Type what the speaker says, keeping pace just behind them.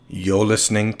You're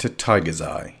listening to Tiger's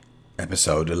Eye,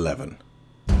 Episode 11.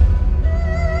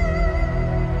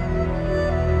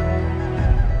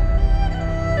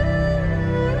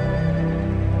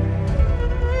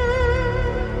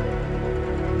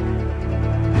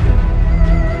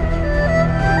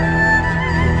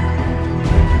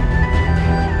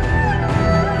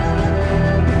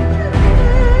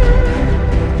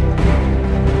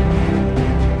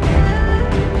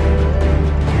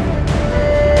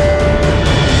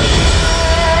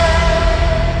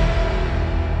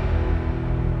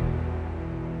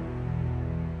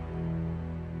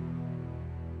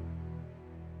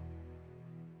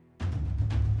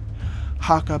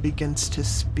 Haka begins to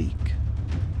speak.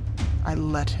 I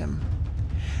let him.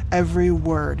 Every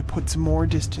word puts more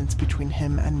distance between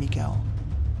him and Miguel.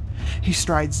 He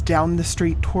strides down the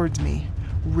street towards me,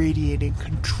 radiating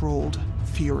controlled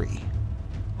fury.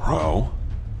 Rao,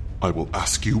 I will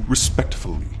ask you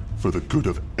respectfully, for the good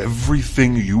of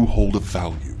everything you hold of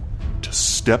value, to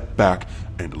step back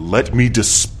and let me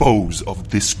dispose of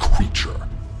this creature.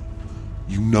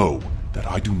 You know that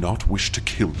I do not wish to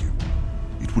kill you.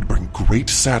 It would bring great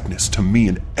sadness to me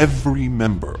and every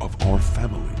member of our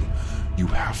family. You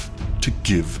have to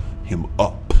give him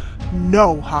up.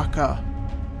 No, Haka.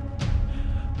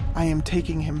 I am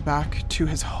taking him back to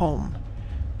his home,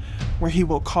 where he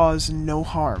will cause no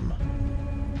harm.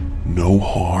 No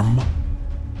harm?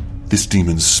 This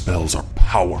demon's spells are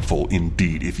powerful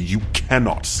indeed if you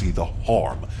cannot see the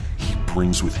harm he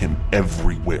brings with him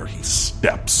everywhere he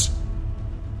steps.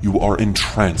 You are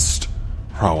entranced,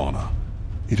 Rawana.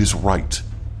 It is right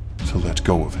to let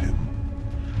go of him.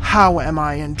 How am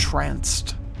I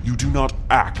entranced? You do not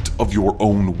act of your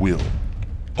own will,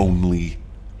 only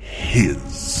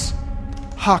his.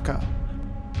 Haka,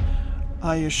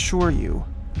 I assure you,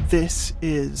 this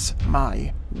is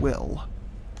my will.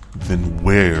 Then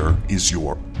where is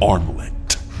your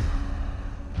armlet?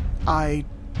 I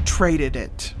traded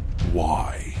it.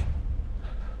 Why?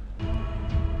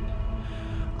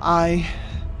 I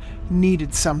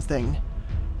needed something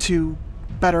to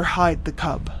better hide the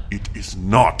cub. It is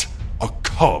not a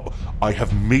cub. I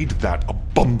have made that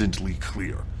abundantly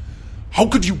clear. How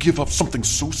could you give up something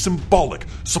so symbolic,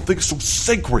 something so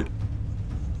sacred?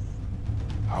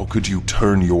 How could you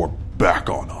turn your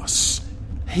back on us?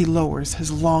 He lowers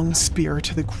his long spear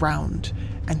to the ground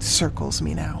and circles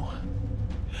me now.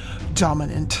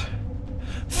 Dominant,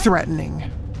 threatening,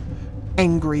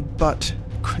 angry but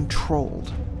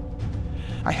controlled.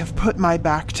 I have put my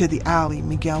back to the alley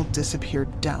Miguel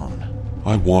disappeared down.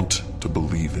 I want to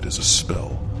believe it is a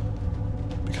spell,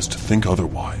 because to think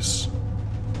otherwise...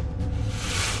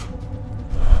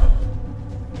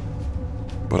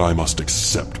 But I must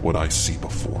accept what I see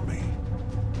before me.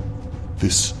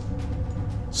 This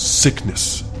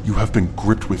sickness you have been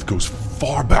gripped with goes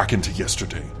far back into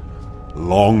yesterday,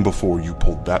 long before you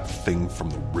pulled that thing from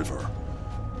the river.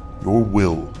 Your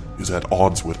will is at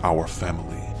odds with our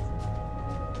family.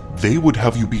 They would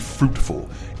have you be fruitful.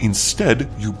 Instead,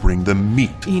 you bring them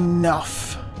meat.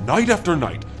 Enough. Night after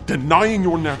night, denying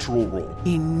your natural role.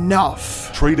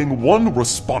 Enough. Trading one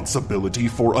responsibility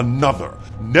for another.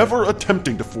 Never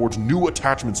attempting to forge new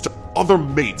attachments to other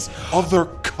mates, other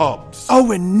cubs.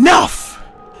 Oh, enough!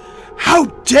 How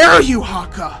dare you,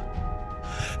 Haka!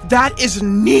 That is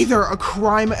neither a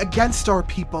crime against our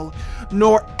people,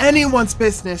 nor anyone's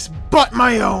business but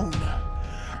my own.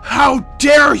 How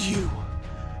dare you!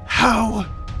 How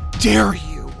dare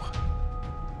you?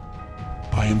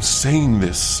 I am saying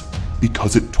this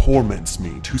because it torments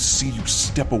me to see you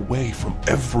step away from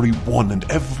everyone and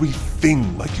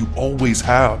everything like you always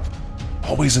have,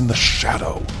 always in the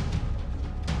shadow.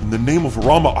 In the name of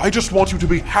Rama, I just want you to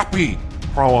be happy,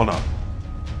 Rawana.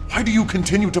 Why do you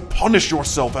continue to punish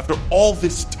yourself after all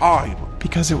this time?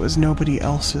 Because it was nobody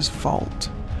else's fault.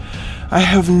 I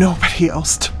have nobody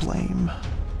else to blame.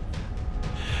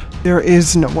 There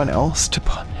is no one else to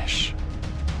punish.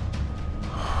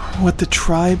 What the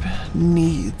tribe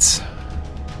needs,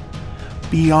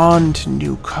 beyond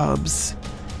new cubs,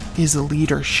 is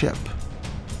leadership,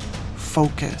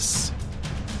 focus.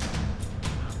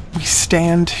 We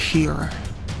stand here,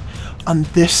 on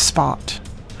this spot,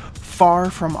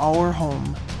 far from our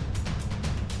home,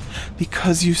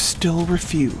 because you still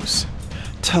refuse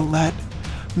to let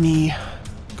me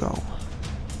go.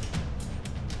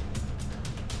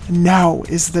 Now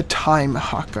is the time,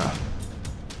 Haka.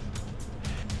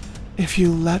 If you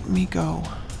let me go,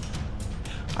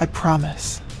 I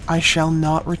promise I shall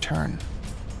not return.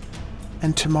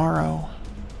 And tomorrow,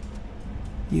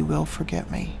 you will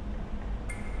forget me.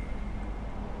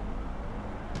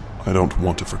 I don't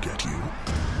want to forget you.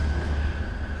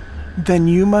 Then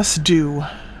you must do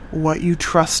what you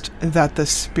trust that the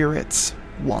spirits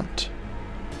want.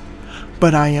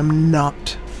 But I am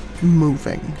not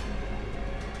moving.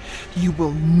 You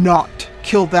will not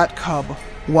kill that cub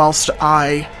whilst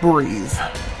I breathe.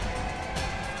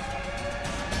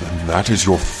 Then that is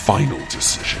your final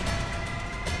decision.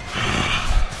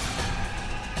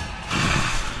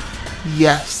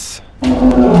 Yes.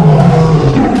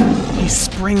 He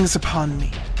springs upon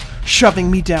me, shoving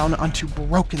me down onto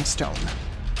broken stone.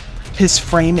 His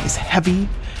frame is heavy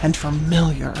and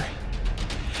familiar.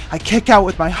 I kick out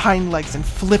with my hind legs and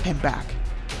flip him back.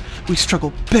 We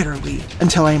struggle bitterly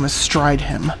until I am astride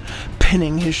him,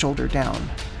 pinning his shoulder down.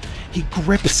 He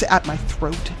grips at my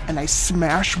throat, and I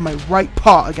smash my right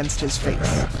paw against his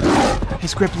face.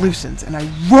 His grip loosens, and I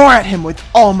roar at him with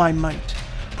all my might,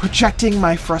 projecting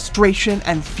my frustration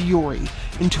and fury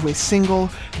into a single,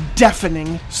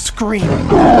 deafening scream.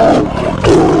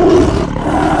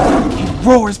 He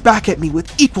roars back at me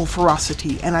with equal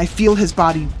ferocity, and I feel his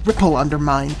body ripple under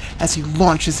mine as he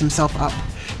launches himself up,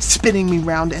 spinning me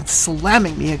round and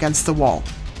slamming me against the wall.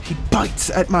 He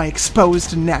bites at my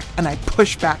exposed neck, and I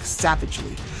push back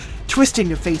savagely, twisting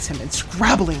to face him and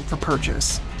scrabbling for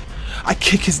purchase. I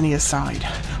kick his knee aside,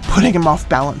 putting him off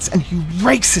balance, and he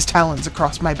rakes his talons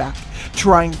across my back,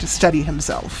 trying to steady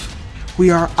himself. We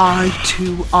are eye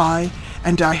to eye,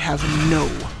 and I have no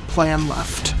plan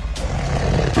left.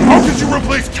 How could you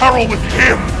replace Carol with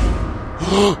him?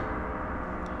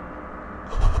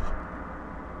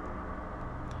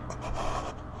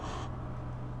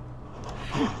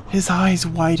 His eyes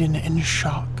widen in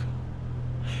shock.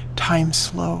 Time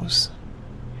slows.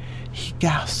 He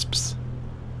gasps.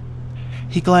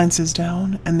 He glances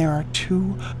down, and there are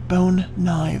 2 bone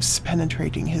knives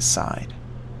penetrating his side.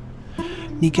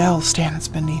 Miguel stands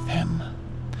beneath him,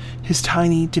 his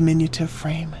tiny, diminutive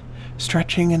frame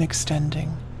stretching and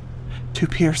extending to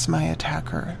pierce my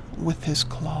attacker with his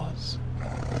claws.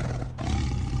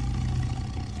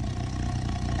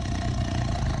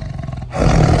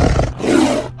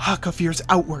 Haka veers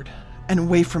outward and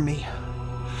away from me,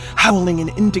 howling in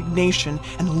indignation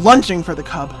and lunging for the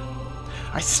cub.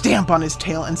 I stamp on his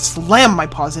tail and slam my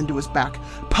paws into his back,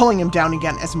 pulling him down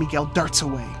again as Miguel darts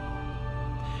away.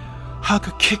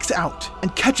 Haka kicks out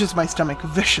and catches my stomach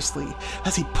viciously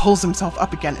as he pulls himself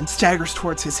up again and staggers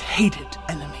towards his hated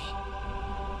enemy.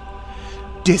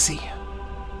 Dizzy,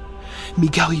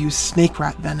 Miguel used snake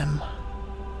rat venom.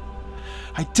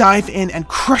 I dive in and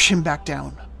crush him back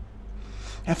down.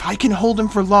 If I can hold him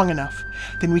for long enough,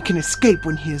 then we can escape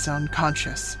when he is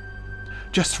unconscious.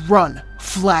 Just run,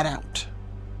 flat out.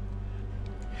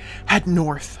 Head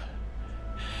north.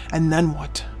 And then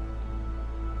what?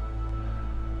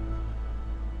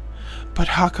 But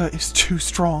Haka is too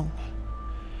strong.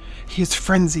 He is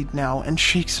frenzied now and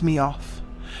shakes me off,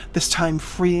 this time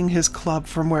freeing his club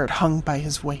from where it hung by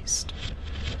his waist.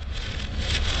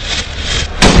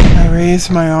 I raise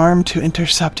my arm to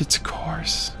intercept its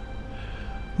course,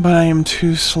 but I am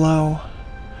too slow,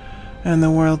 and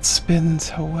the world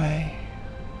spins away,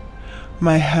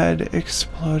 my head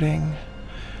exploding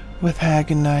with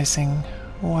agonizing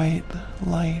white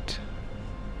light.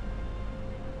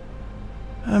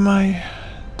 Am I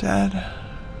dead?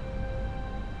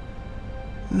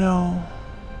 No.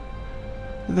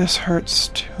 This hurts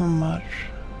too much.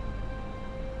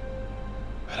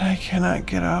 But I cannot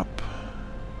get up.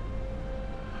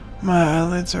 My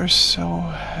eyelids are so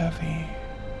heavy.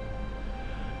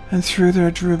 And through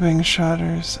their drooping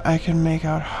shutters, I can make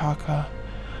out Haka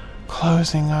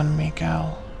closing on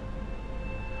Miguel.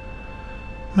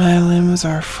 My limbs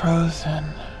are frozen.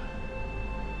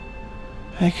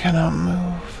 I cannot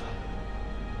move.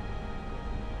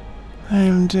 I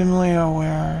am dimly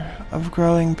aware of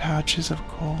growing patches of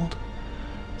cold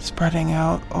spreading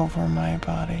out over my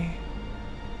body.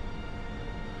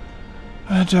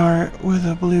 A dart with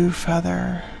a blue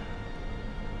feather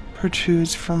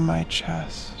protrudes from my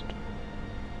chest.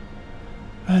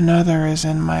 Another is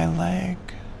in my leg.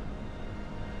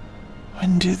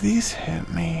 When did these hit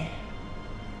me?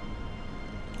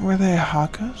 Were they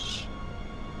Haka's?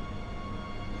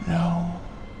 No.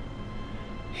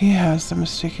 He has them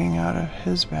sticking out of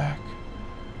his back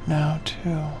now,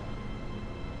 too.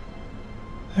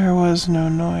 There was no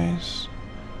noise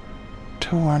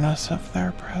to warn us of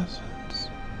their presence.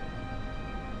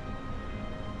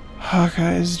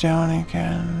 Haka is down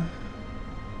again,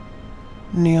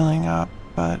 kneeling up,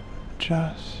 but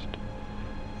just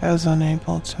as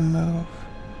unable to move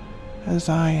as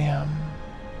I am.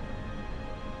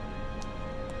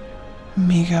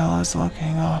 Miguel is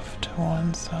looking off to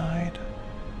one side.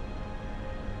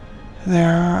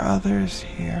 There are others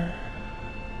here.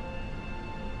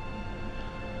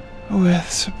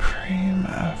 With supreme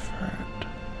effort,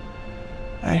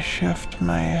 I shift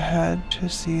my head to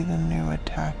see the new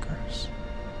attackers.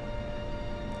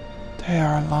 They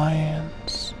are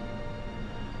lions,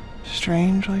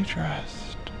 strangely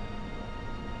dressed,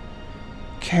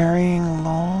 carrying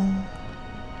long,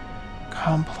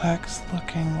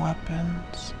 complex-looking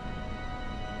weapons.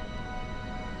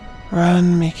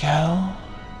 Run, Mikael.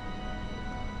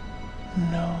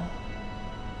 No.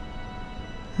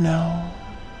 No.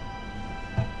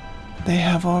 They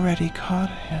have already caught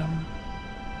him.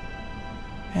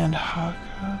 And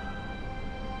Haka.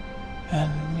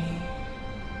 And me.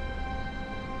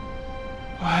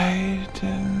 Why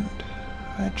didn't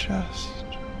I just...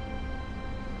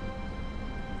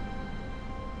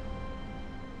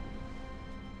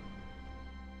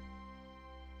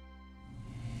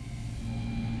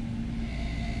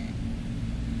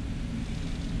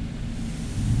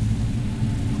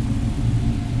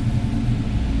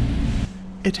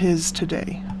 It is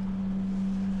today.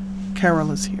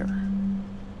 Carol is here.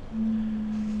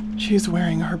 She is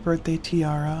wearing her birthday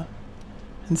tiara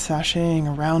and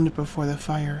sashaying around before the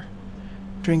fire,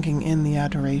 drinking in the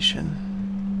adoration.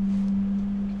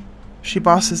 She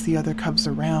bosses the other cubs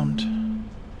around.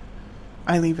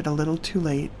 I leave it a little too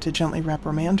late to gently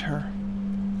reprimand her,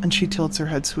 and she tilts her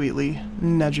head sweetly,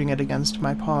 nudging it against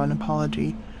my paw in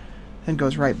apology, and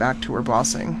goes right back to her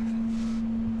bossing.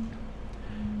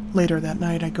 Later that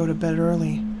night, I go to bed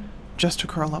early, just to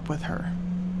curl up with her.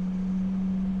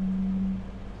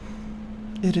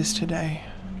 It is today.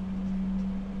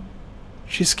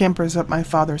 She scampers up my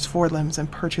father's forelimbs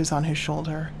and perches on his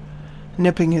shoulder,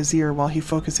 nipping his ear while he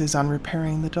focuses on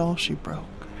repairing the doll she broke.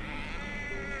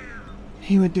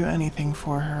 He would do anything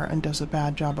for her and does a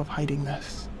bad job of hiding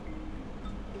this.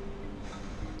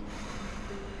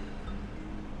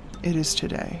 It is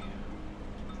today.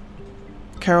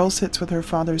 Carol sits with her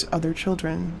father's other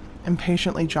children,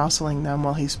 impatiently jostling them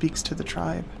while he speaks to the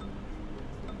tribe.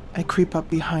 I creep up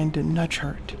behind and nudge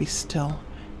her to be still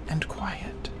and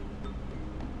quiet.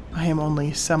 I am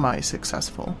only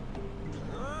semi-successful.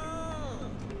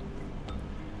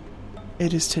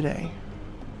 It is today.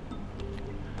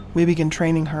 We begin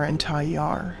training her in Tai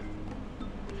Yar.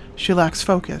 She lacks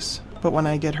focus, but when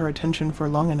I get her attention for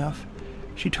long enough,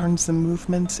 she turns the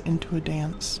movements into a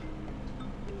dance.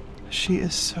 She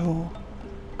is so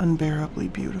unbearably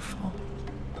beautiful.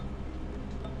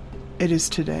 It is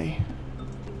today.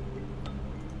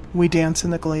 We dance in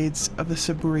the glades of the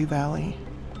Saburi Valley.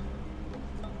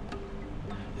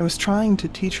 I was trying to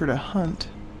teach her to hunt,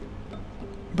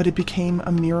 but it became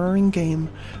a mirroring game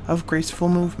of graceful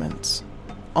movements,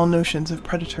 all notions of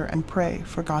predator and prey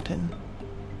forgotten.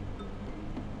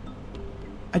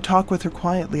 I talk with her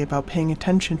quietly about paying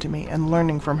attention to me and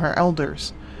learning from her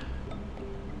elders.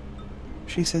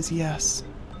 She says yes,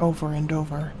 over and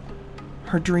over,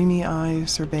 her dreamy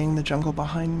eyes surveying the jungle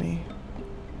behind me.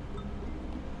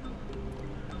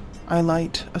 I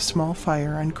light a small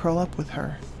fire and curl up with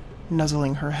her,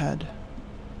 nuzzling her head.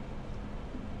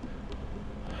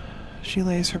 She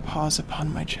lays her paws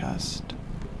upon my chest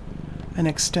and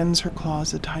extends her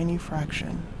claws a tiny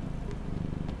fraction,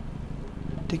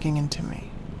 digging into me.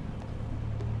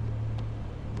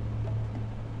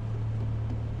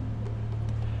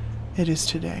 It is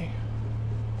today.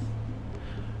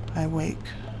 I wake.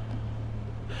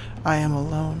 I am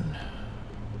alone.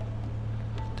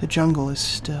 The jungle is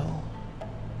still.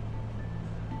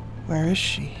 Where is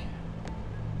she?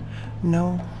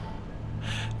 No.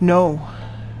 No.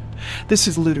 This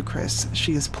is ludicrous.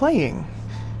 She is playing.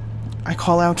 I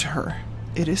call out to her.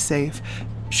 It is safe.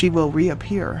 She will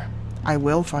reappear. I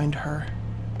will find her.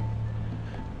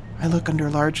 I look under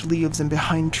large leaves and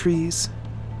behind trees.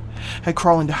 I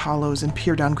crawl into hollows and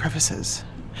peer down crevices.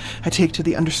 I take to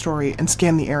the understory and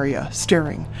scan the area,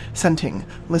 staring, scenting,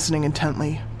 listening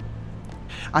intently.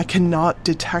 I cannot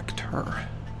detect her.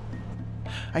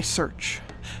 I search.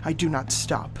 I do not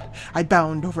stop. I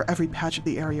bound over every patch of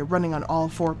the area, running on all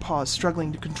four paws,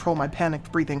 struggling to control my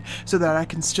panicked breathing so that I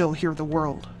can still hear the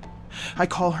world. I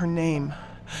call her name.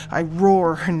 I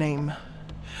roar her name.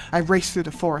 I race through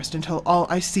the forest until all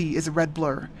I see is a red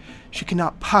blur. She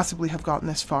cannot possibly have gotten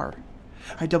this far.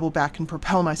 I double back and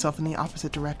propel myself in the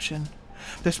opposite direction.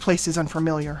 This place is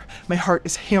unfamiliar. My heart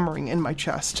is hammering in my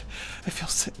chest. I feel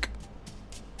sick.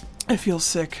 I feel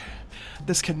sick.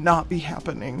 This cannot be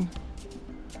happening.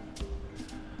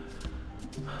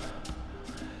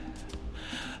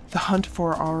 The hunt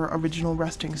for our original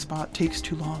resting spot takes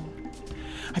too long.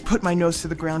 I put my nose to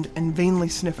the ground and vainly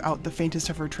sniff out the faintest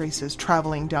of her traces,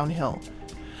 traveling downhill.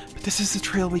 But this is the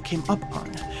trail we came up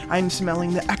on. I am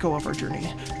smelling the echo of our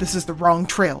journey. This is the wrong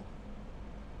trail.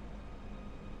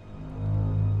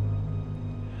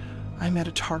 I'm at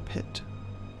a tar pit.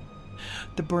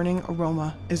 The burning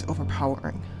aroma is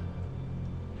overpowering.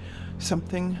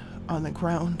 Something on the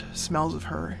ground smells of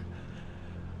her.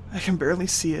 I can barely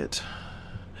see it.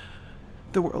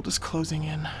 The world is closing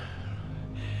in.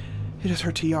 It is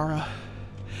her tiara.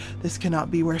 This cannot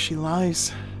be where she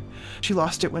lies. She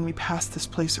lost it when we passed this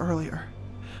place earlier.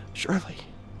 Surely.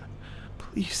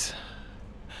 Please.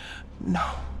 No.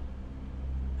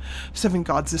 7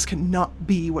 gods, this cannot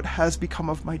be what has become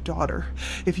of my daughter.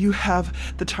 If you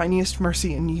have the tiniest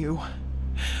mercy in you.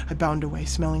 I bound away,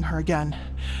 smelling her again.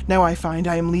 Now I find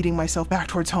I am leading myself back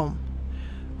towards home.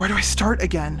 Where do I start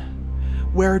again?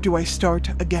 Where do I start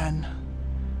again?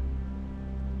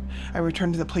 I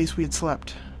returned to the place we had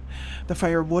slept. The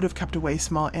fire would have kept away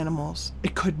small animals.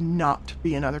 It could not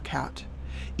be another cat.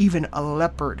 Even a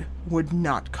leopard would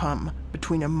not come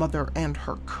between a mother and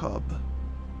her cub.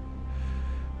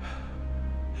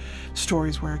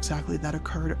 Stories where exactly that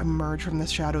occurred emerged from the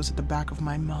shadows at the back of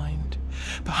my mind.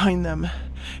 Behind them,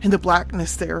 in the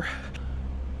blackness there,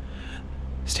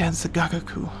 stands the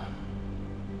Gagaku.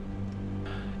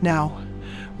 Now,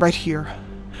 right here,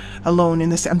 alone in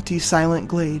this empty, silent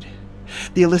glade,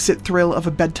 the illicit thrill of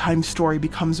a bedtime story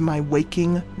becomes my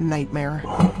waking nightmare.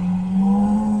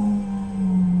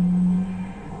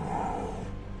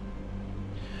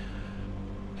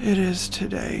 It is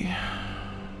today.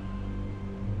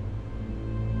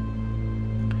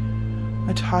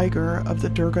 A tiger of the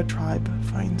Durga tribe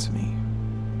finds me.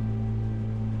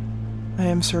 I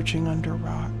am searching under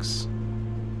rocks.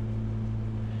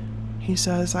 He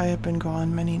says I have been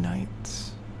gone many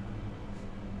nights,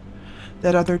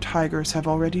 that other tigers have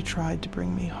already tried to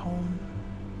bring me home.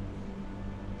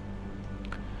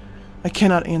 I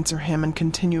cannot answer him and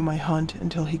continue my hunt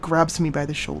until he grabs me by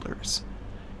the shoulders,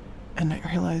 and I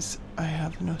realize I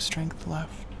have no strength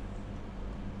left.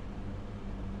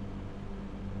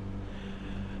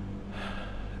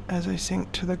 As I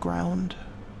sink to the ground,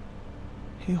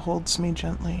 he holds me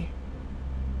gently.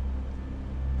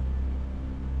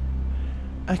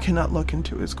 I cannot look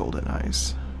into his golden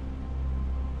eyes.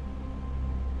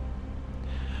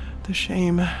 The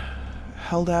shame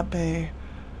held at bay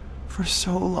for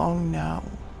so long now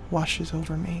washes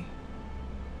over me.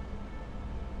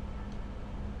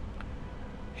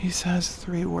 He says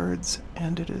 3 words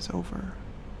and it is over.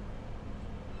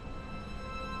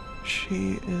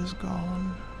 She is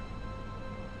gone.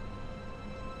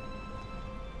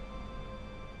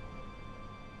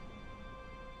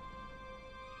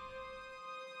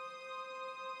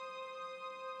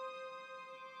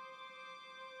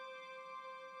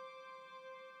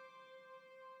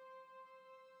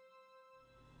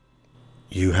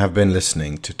 You have been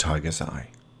listening to Tiger's Eye,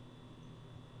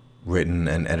 written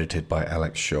and edited by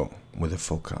Alex Shaw with a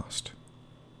full cast.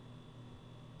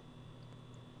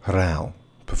 Rao,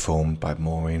 performed by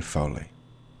Maureen Foley.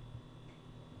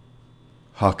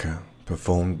 Haka,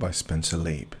 performed by Spencer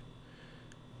Lieb.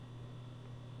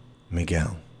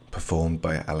 Miguel, performed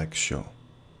by Alex Shaw.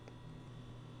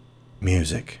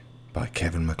 Music by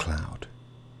Kevin MacLeod.